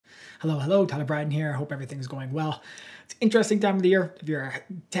Hello, Tyler Bryden here. Hope everything's going well. It's an interesting time of the year. If you're a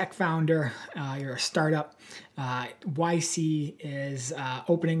tech founder, you're a startup, YC is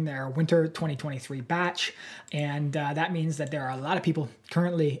opening their winter 2023 batch. And that means that there are a lot of people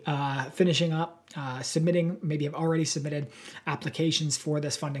currently finishing up, submitting, maybe have already submitted applications for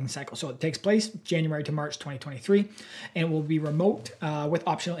this funding cycle. So it takes place January to March 2023 and will be remote with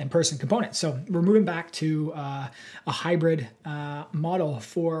optional in-person components. So we're moving back to a hybrid model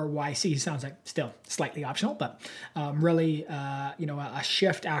for YC. Sounds like still slightly optional, but really, a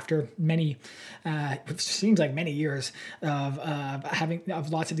shift after many, it seems like many years of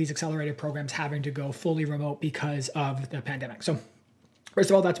lots of these accelerated programs having to go fully remote because of the pandemic. So first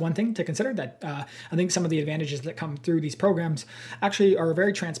of all, that's one thing to consider, that I think some of the advantages that come through these programs actually are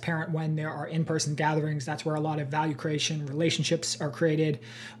very transparent when there are in-person gatherings. That's where a lot of value creation relationships are created,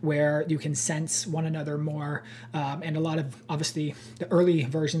 where you can sense one another more. And a lot of, obviously, the early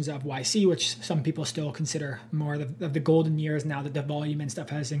versions of YC, which some people still consider more of the golden years now that the volume and stuff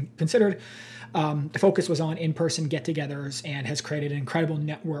has been considered, the focus was on in-person get-togethers and has created an incredible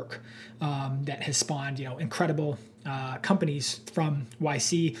network that has spawned, incredible companies from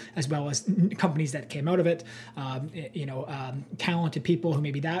YC, as well as companies that came out of it, talented people who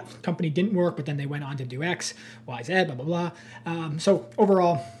maybe that company didn't work, but then they went on to do X, Y, Z, blah, blah, blah. So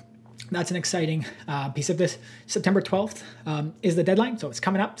overall, that's an exciting piece of this. September 12th is the deadline. So it's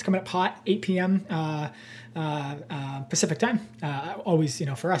coming up hot, 8 p.m. Pacific time. Always,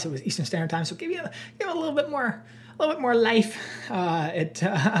 for us, it was Eastern Standard Time. So give you a little bit more life. It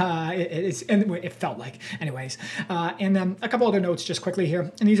felt like, anyways. And then a couple other notes just quickly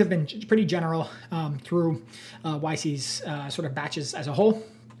here, and these have been pretty general through YC's sort of batches as a whole.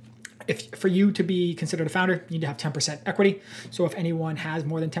 For you to be considered a founder, you need to have 10% equity. So if anyone has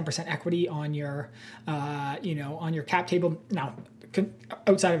more than 10% equity on your, on your cap table, now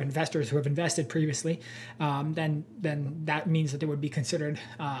outside of investors who have invested previously, then that means that they would be considered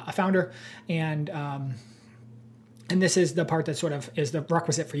a founder. And this is the part that sort of is the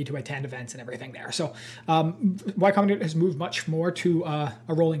requisite for you to attend events and everything there. So Y Combinator has moved much more to a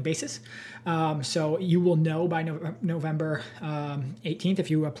rolling basis. So you will know by November 18th if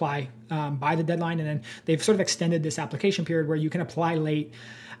you apply by the deadline. And then they've sort of extended this application period where you can apply late.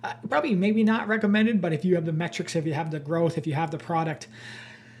 Probably maybe not recommended, but if you have the metrics, if you have the growth, if you have the product,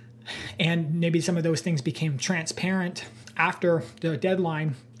 and maybe some of those things became transparent after the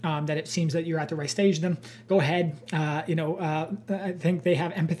deadline, that it seems that you're at the right stage, then go ahead. I think they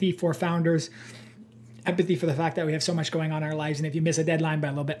have empathy for founders, empathy for the fact that we have so much going on in our lives. And if you miss a deadline by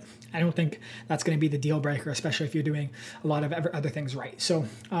a little bit, I don't think that's going to be the deal breaker, especially if you're doing a lot of other things right. So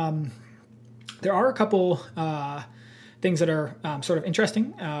there are a couple things that are sort of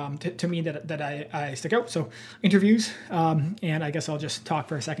interesting to me that I stick out. So interviews, and I guess I'll just talk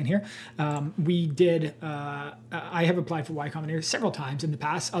for a second here. I have applied for Y Combinator several times in the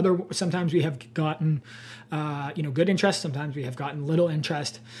past. Sometimes we have gotten, good interest. Sometimes we have gotten little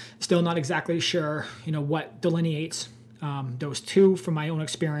interest. Still not exactly sure, what delineates those two from my own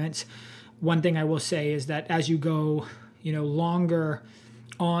experience. One thing I will say is that as you go, longer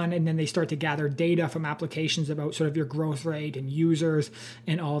on, and then they start to gather data from applications about sort of your growth rate and users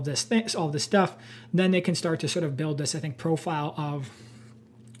and all this stuff, then they can start to sort of build this, I think, profile of,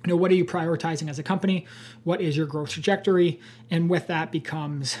 what are you prioritizing as a company? What is your growth trajectory? And with that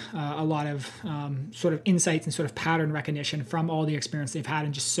becomes a lot of sort of insights and sort of pattern recognition from all the experience they've had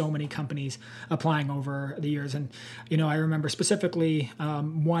in just so many companies applying over the years. And, I remember specifically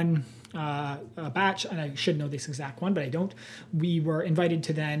one batch, and I should know this exact one, but I don't. We were invited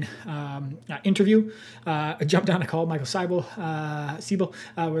to then interview. I jumped on a call. Michael Siebel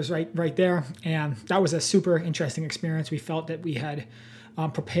was right there. And that was a super interesting experience. We felt that we had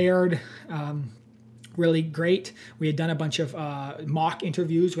prepared really great. We had done a bunch of mock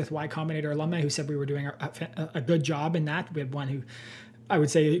interviews with Y Combinator alumni who said we were doing a good job in that. We had one who I would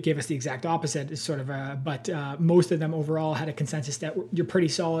say gave us the exact opposite, but most of them overall had a consensus that you're pretty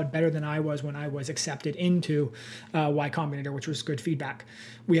solid, better than I was when I was accepted into Y Combinator, which was good feedback.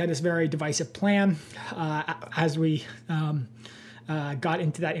 We had this very divisive plan as we got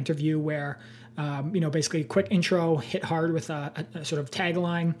into that interview where basically a quick intro, hit hard with a sort of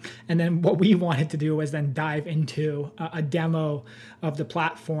tagline. And then what we wanted to do was then dive into a demo of the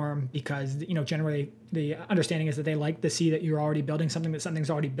platform because, generally the understanding is that they like to see that you're already building something, that something's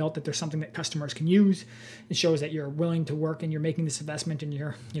already built, that there's something that customers can use. It shows that you're willing to work and you're making this investment and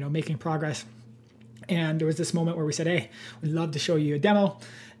you're, making progress. And there was this moment where we said, hey, we'd love to show you a demo.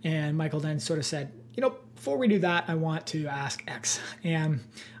 And Michael then sort of said, before we do that, I want to ask X. And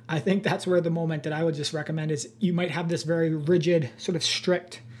I think that's where the moment that I would just recommend is you might have this very rigid, sort of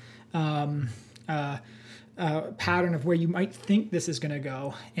strict pattern of where you might think this is going to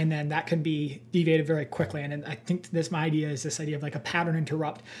go, and then that can be deviated very quickly. And I think my idea is this idea of like a pattern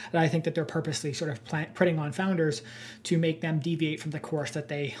interrupt that I think that they're purposely sort of putting on founders to make them deviate from the course that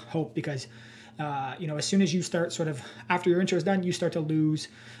they hope, because as soon as you start sort of after your intro is done, you start to lose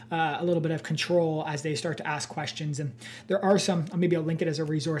a little bit of control as they start to ask questions. And there are some, maybe I'll link it as a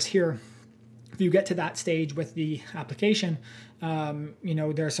resource here. If you get to that stage with the application,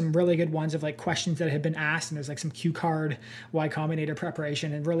 there are some really good ones of like questions that have been asked, and there's like some cue card Y Combinator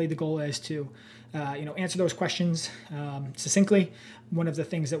preparation. And really the goal is to, answer those questions succinctly. One of the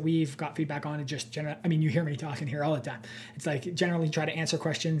things that we've got feedback on is just you hear me talking here all the time. It's like generally try to answer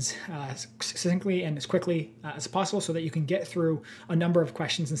questions succinctly and as quickly as possible so that you can get through a number of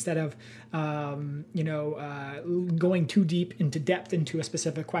questions instead of, going too deep into depth into a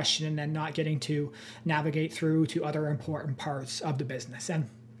specific question and then not getting to navigate through to other important parts of the business. And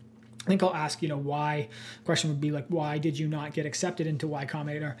I think I'll ask, why question would be like, why did you not get accepted into Y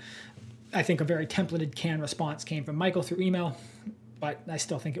Combinator? I think a very templated canned response came from Michael through email, but I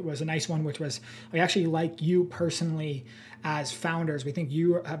still think it was a nice one, which was, I actually like you personally as founders. We think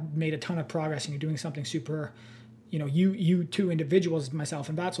you have made a ton of progress and you're doing something super, you two individuals, myself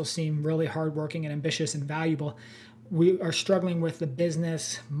and Vatzel, seem really hardworking and ambitious and valuable. We are struggling with the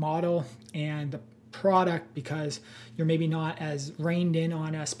business model and the product because you're maybe not as reined in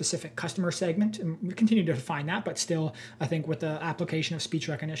on a specific customer segment, and we continue to define that, but still I think with the application of speech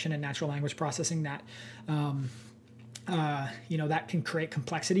recognition and natural language processing that that can create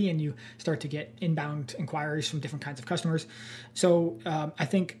complexity, and you start to get inbound inquiries from different kinds of customers. So I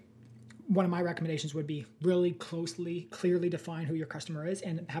think one of my recommendations would be really clearly define who your customer is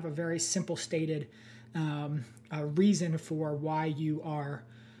and have a very simple stated reason for why you are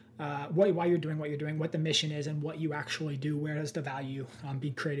why you're doing what you're doing, what the mission is, and what you actually do. Where does the value be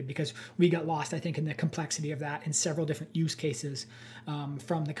created? Because we got lost, I think, in the complexity of that in several different use cases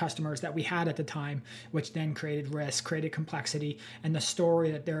from the customers that we had at the time, which then created risk, created complexity, and the story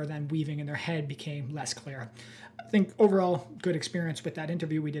that they're then weaving in their head became less clear. I think overall, good experience with that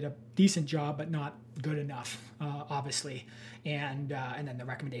interview. We did a decent job, but not good enough, obviously. And then the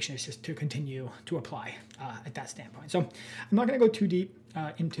recommendation is just to continue to apply at that standpoint. So I'm not going to go too deep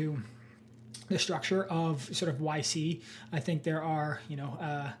into the structure of sort of YC. I think there are,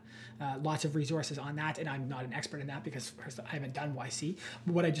 lots of resources on that, and I'm not an expert in that because first I haven't done YC.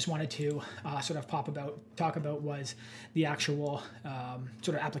 But what I just wanted to sort of talk about was the actual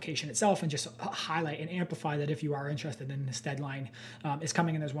sort of application itself, and just highlight and amplify that if you are interested in this deadline is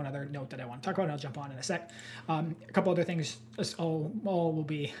coming. And there's one other note that I want to talk about, and I'll jump on in a sec. A couple other things, all will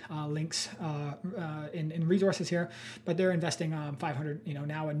be links in resources here, but they're investing 500.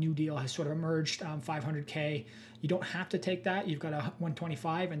 Now a new deal has sort of emerged, $500K. You don't have to take that. You've got a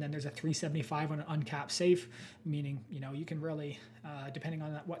 125, and then there's a 375 on an uncapped safe, meaning you can really, depending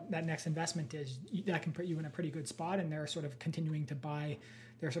on what that next investment is, that can put you in a pretty good spot. And they're sort of continuing to buy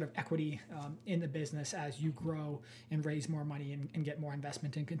their sort of equity in the business as you grow and raise more money and get more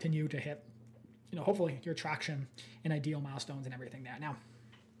investment and continue to hit, hopefully your traction and ideal milestones and everything there. Now,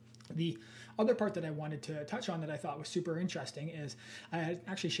 the other part that I wanted to touch on that I thought was super interesting is I had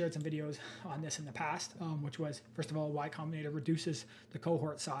actually shared some videos on this in the past, which was, first of all, Y Combinator reduces the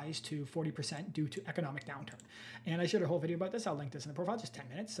cohort size to 40% due to economic downturn. And I shared a whole video about this. I'll link this in the profile, just 10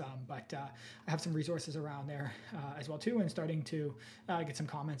 minutes. But I have some resources around there as well, too, and starting to get some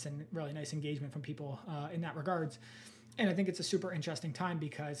comments and really nice engagement from people in that regards. And I think it's a super interesting time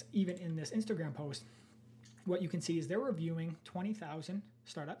because even in this Instagram post, what you can see is they're reviewing 20,000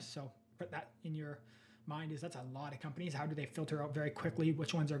 startups. So put that in your mind, that's a lot of companies. How do they filter out very quickly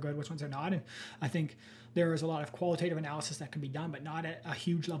which ones are good, which ones are not? And I think there is a lot of qualitative analysis that can be done, but not at a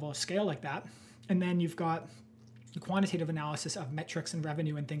huge level of scale like that. And then you've got the quantitative analysis of metrics and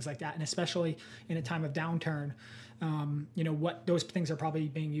revenue and things like that. And especially in a time of downturn, what those things are probably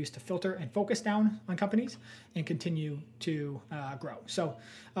being used to filter and focus down on companies and continue to grow. So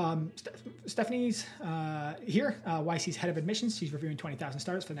Stephanie's here, YC's head of admissions. She's reviewing 20,000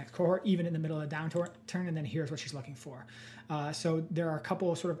 startups for the next cohort, even in the middle of a downturn. And then here's what she's looking for. So there are a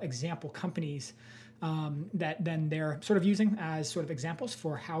couple of sort of example companies that then they're sort of using as sort of examples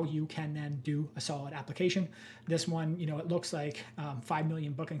for how you can then do a solid application. This one, it looks like 5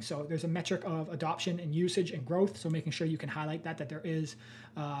 million bookings. So there's a metric of adoption and usage and growth. So making sure you can highlight that there is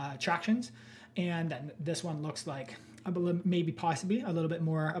tractions. And then this one looks like maybe possibly a little bit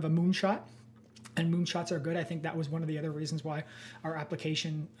more of a moonshot. and moonshots are good. I think that was one of the other reasons why our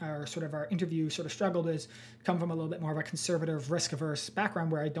application, or sort of our interview, sort of struggled, is come from a little bit more of a conservative, risk-averse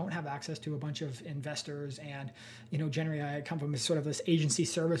background where I don't have access to a bunch of investors, and generally I come from sort of this agency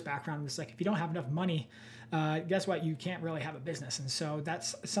service background. It's like, if you don't have enough money, guess what? You can't really have a business, and so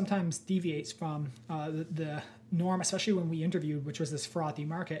that's sometimes deviates from the norm, especially when we interviewed, which was this frothy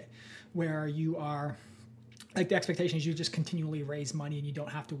market where you are. Like, the expectation is you just continually raise money and you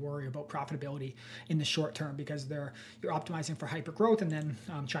don't have to worry about profitability in the short term, because you're optimizing for hyper growth and then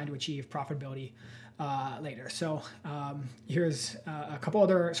trying to achieve profitability later. So here's a couple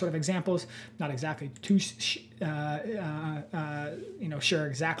other sort of examples, not exactly too share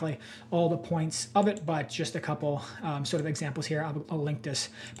exactly all the points of it, but just a couple sort of examples here. I'll link this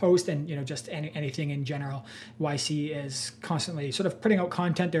post, and just anything in general. YC is constantly sort of putting out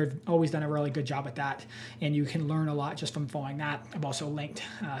content. They've always done a really good job at that, and you can learn a lot just from following that. I've also linked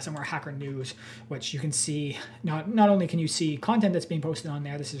somewhere Hacker News, which you can see, not only can you see content that's being posted on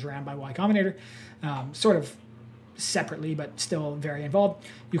there. This is ran by Y Combinator, sort of separately, but still very involved.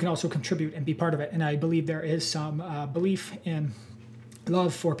 You can also contribute and be part of it. And I believe there is some belief in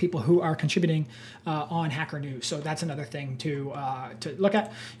love for people who are contributing on Hacker News. So that's another thing to look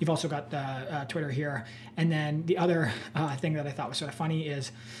at. You've also got the Twitter here. And then the other thing that I thought was sort of funny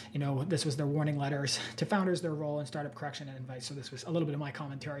is, this was their warning letters to founders, their role in startup correction and advice. So this was a little bit of my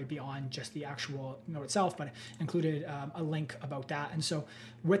commentary beyond just the actual note itself, but included a link about that. And so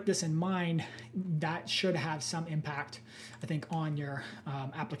with this in mind, that should have some impact, I think, on your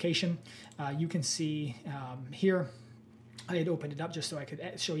application. You can see here, I had opened it up just so I could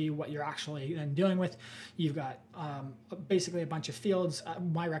show you what you're actually then dealing with. You've got basically a bunch of fields.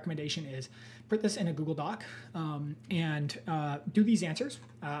 My recommendation is put this in a Google Doc and do these answers,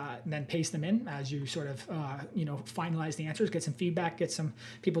 and then paste them in as you sort of finalize the answers. Get some feedback, get some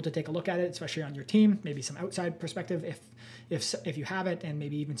people to take a look at it, especially on your team. Maybe some outside perspective if you have it, and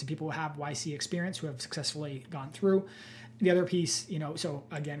maybe even some people who have YC experience who have successfully gone through. The other piece, so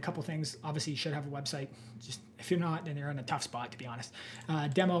again, a couple things. Obviously, you should have a website. Just if you're not, then you're in a tough spot, to be honest.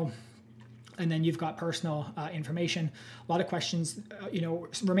 Demo. And then you've got personal information. A lot of questions,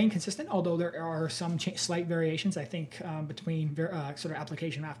 remain consistent, although there are some slight variations, I think, between sort of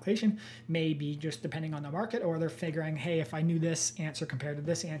application and application, maybe just depending on the market, or they're figuring, hey, if I knew this answer compared to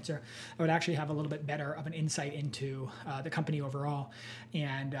this answer, I would actually have a little bit better of an insight into the company overall,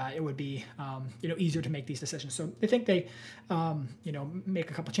 and it would be, easier to make these decisions. So I think they, make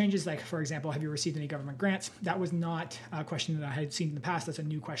a couple changes. Like, for example, have you received any government grants? That was not a question that I had seen in the past. That's a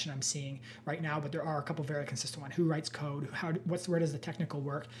new question I'm seeing right now, but there are a couple very consistent ones. Who writes code? Where does the technical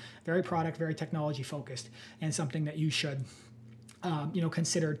work? Very product, very technology focused, and something that you should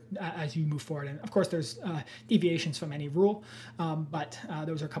consider as you move forward. And of course, there's deviations from any rule, but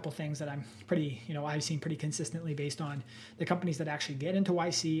those are a couple things that I'm I've seen pretty consistently based on the companies that actually get into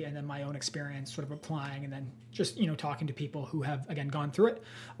YC, and then my own experience sort of applying, and then just talking to people who have again gone through it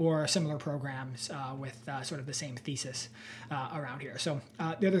or similar programs with sort of the same thesis around here. So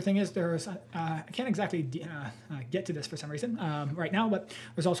the other thing is there's I can't exactly get to this for some reason right now, but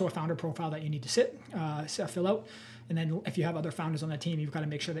there's also a founder profile that you need to fill out. And then if you have other founders on the team, you've got to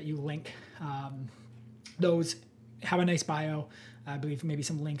make sure that you link those, have a nice bio. I believe maybe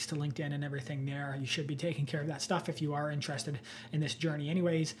some links to LinkedIn and everything there. You should be taking care of that stuff if you are interested in this journey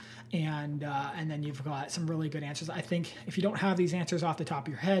anyways. And then you've got some really good answers. I think if you don't have these answers off the top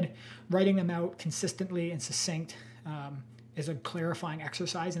of your head, writing them out consistently and succinct is a clarifying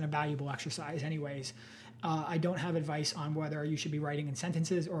exercise and a valuable exercise anyways. I don't have advice on whether you should be writing in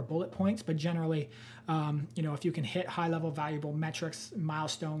sentences or bullet points, but generally, if you can hit high-level valuable metrics,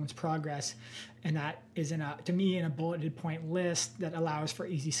 milestones, progress, and that is in a bulleted point list that allows for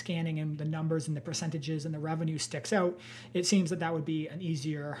easy scanning, and the numbers and the percentages and the revenue sticks out, it seems that would be an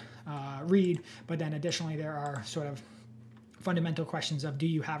easier read. But then additionally, there are sort of fundamental questions of, do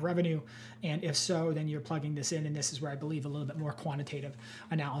you have revenue? And if so, then you're plugging this in, and this is where I believe a little bit more quantitative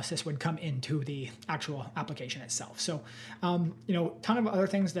analysis would come into the actual application itself. So, ton of other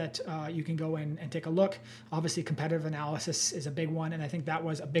things that you can go in and take a look. Obviously, competitive analysis is a big one, and I think that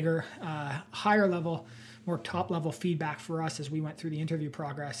was a bigger, higher level, more top level feedback for us as we went through the interview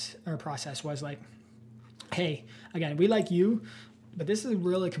process was like, hey, again, we like you, but this is a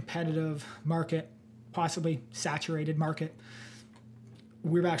really competitive market, possibly saturated market.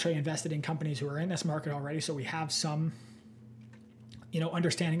 We've actually invested in companies who are in this market already, so we have some,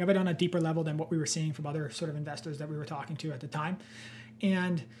 understanding of it on a deeper level than what we were seeing from other sort of investors that we were talking to at the time.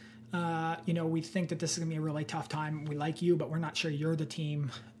 And we think that this is going to be a really tough time. We like you, but we're not sure you're the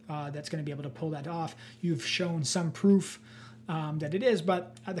team that's going to be able to pull that off. You've shown some proof that it is,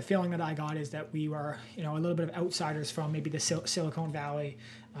 but the feeling that I got is that we were, a little bit of outsiders from maybe the Silicon Valley,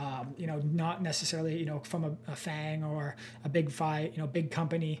 not necessarily, from a FANG or a big big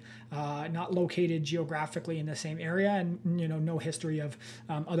company, not located geographically in the same area, and, no history of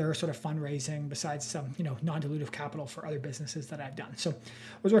other sort of fundraising besides some, non-dilutive capital for other businesses that I've done. So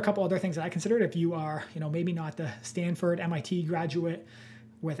those were a couple other things that I considered. If you are, maybe not the Stanford, MIT graduate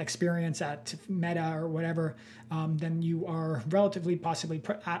with experience at Meta or whatever, then you are relatively possibly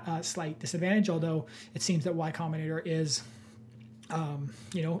at a slight disadvantage, although it seems that Y Combinator is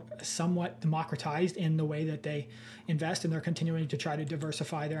somewhat democratized in the way that they invest, and they're continuing to try to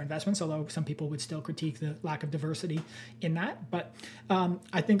diversify their investments, although some people would still critique the lack of diversity in that. But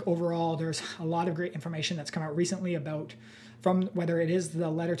I think overall there's a lot of great information that's come out recently about, from whether it is the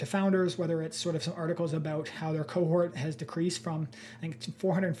letter to founders, whether it's sort of some articles about how their cohort has decreased from, I think,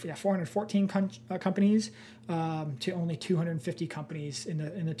 414 companies to only 250 companies in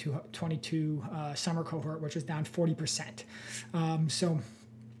the 22 summer cohort, which was down 40%. So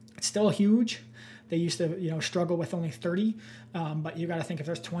it's still huge. They used to, struggle with only 30, but you got to think if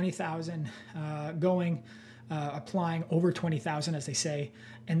there's 20,000 going, applying over 20,000, as they say,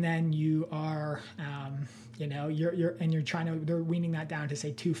 and then you are, they're weaning that down to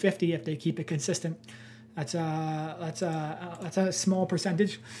say 250 if they keep it consistent. That's a small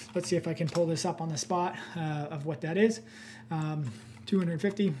percentage. Let's see if I can pull this up on the spot of what that is.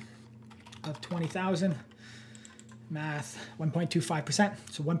 250 of 20,000. Math, 1.25%.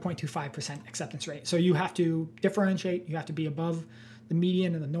 So 1.25% acceptance rate. So you have to differentiate. You have to be above the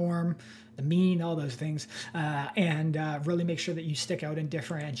median and the norm, the mean, all those things, and really make sure that you stick out and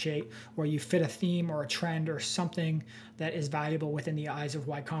differentiate, or you fit a theme or a trend or something that is valuable within the eyes of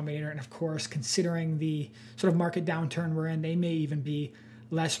Y Combinator. And of course, considering the sort of market downturn we're in, they may even be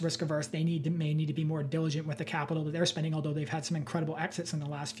less risk averse. They may need to be more diligent with the capital that they're spending, although they've had some incredible exits in the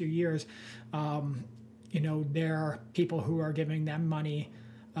last few years. There are people who are giving them money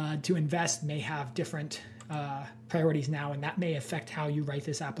to invest may have different priorities now, and that may affect how you write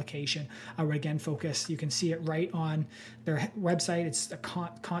this application. I would again focus, you can see it right on their website. It's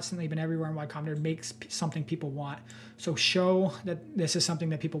constantly been everywhere, and Y Combinator makes something people want. So show that this is something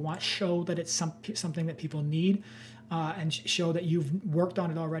that people want, show that it's something that people need, and show that you've worked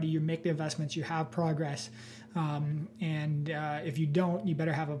on it already, you make the investments, you have progress. If you don't, you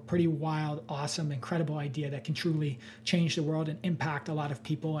better have a pretty wild, awesome, incredible idea that can truly change the world and impact a lot of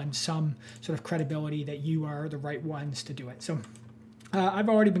people, and some sort of credibility that you are the right ones to do it. So I've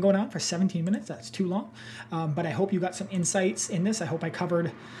already been going on for 17 minutes. That's too long. But I hope you got some insights in this. I hope I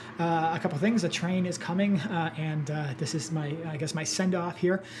covered a couple things. The train is coming, and this is my send-off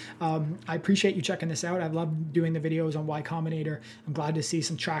here. I appreciate you checking this out. I love doing the videos on Y Combinator. I'm glad to see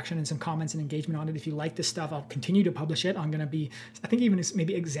some traction and some comments and engagement on it. If you like this stuff, I'll continue to publish it. I'm going to be, I think, even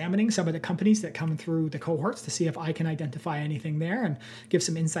maybe examining some of the companies that come through the cohorts to see if I can identify anything there and give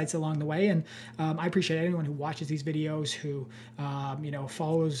some insights along the way. And I appreciate anyone who watches these videos, who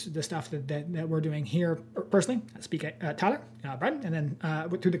follows the stuff that we're doing here personally. I speak at Tyler Bryden, and then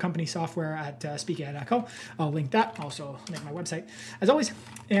through the company software at speakai.co. I'll link that. Also link my website as always.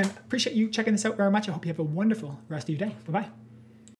 And appreciate you checking this out very much. I hope you have a wonderful rest of your day. Bye-bye.